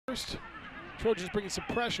First, Trojans bringing some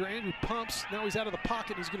pressure. Andrew pumps. Now he's out of the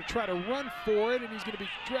pocket. He's going to try to run for it, and he's going to be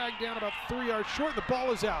dragged down about 3 yards short. The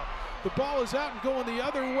ball is out. The ball is out, and going the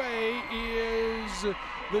other way is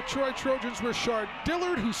the Troy Trojans' Rashad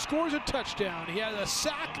Dillard, who scores a touchdown. He has a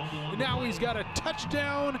sack, and now he's got a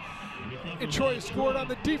touchdown. And Troy has scored on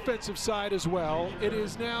the defensive side as well. It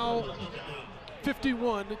is now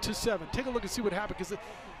 51-7. Take a look and see what happened, because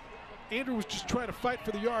Andrew was just trying to fight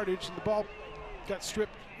for the yardage, and the ball got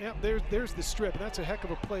stripped. Yeah, there's the strip, and that's a heck of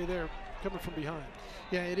a play there coming from behind.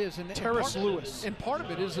 Yeah, it is. And Terris Lewis. And part of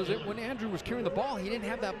it is that when Andrew was carrying the ball, he didn't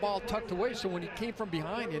have that ball tucked away, so when he came from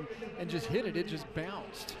behind and just hit it, it just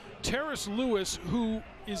bounced. Terris Lewis, who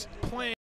is playing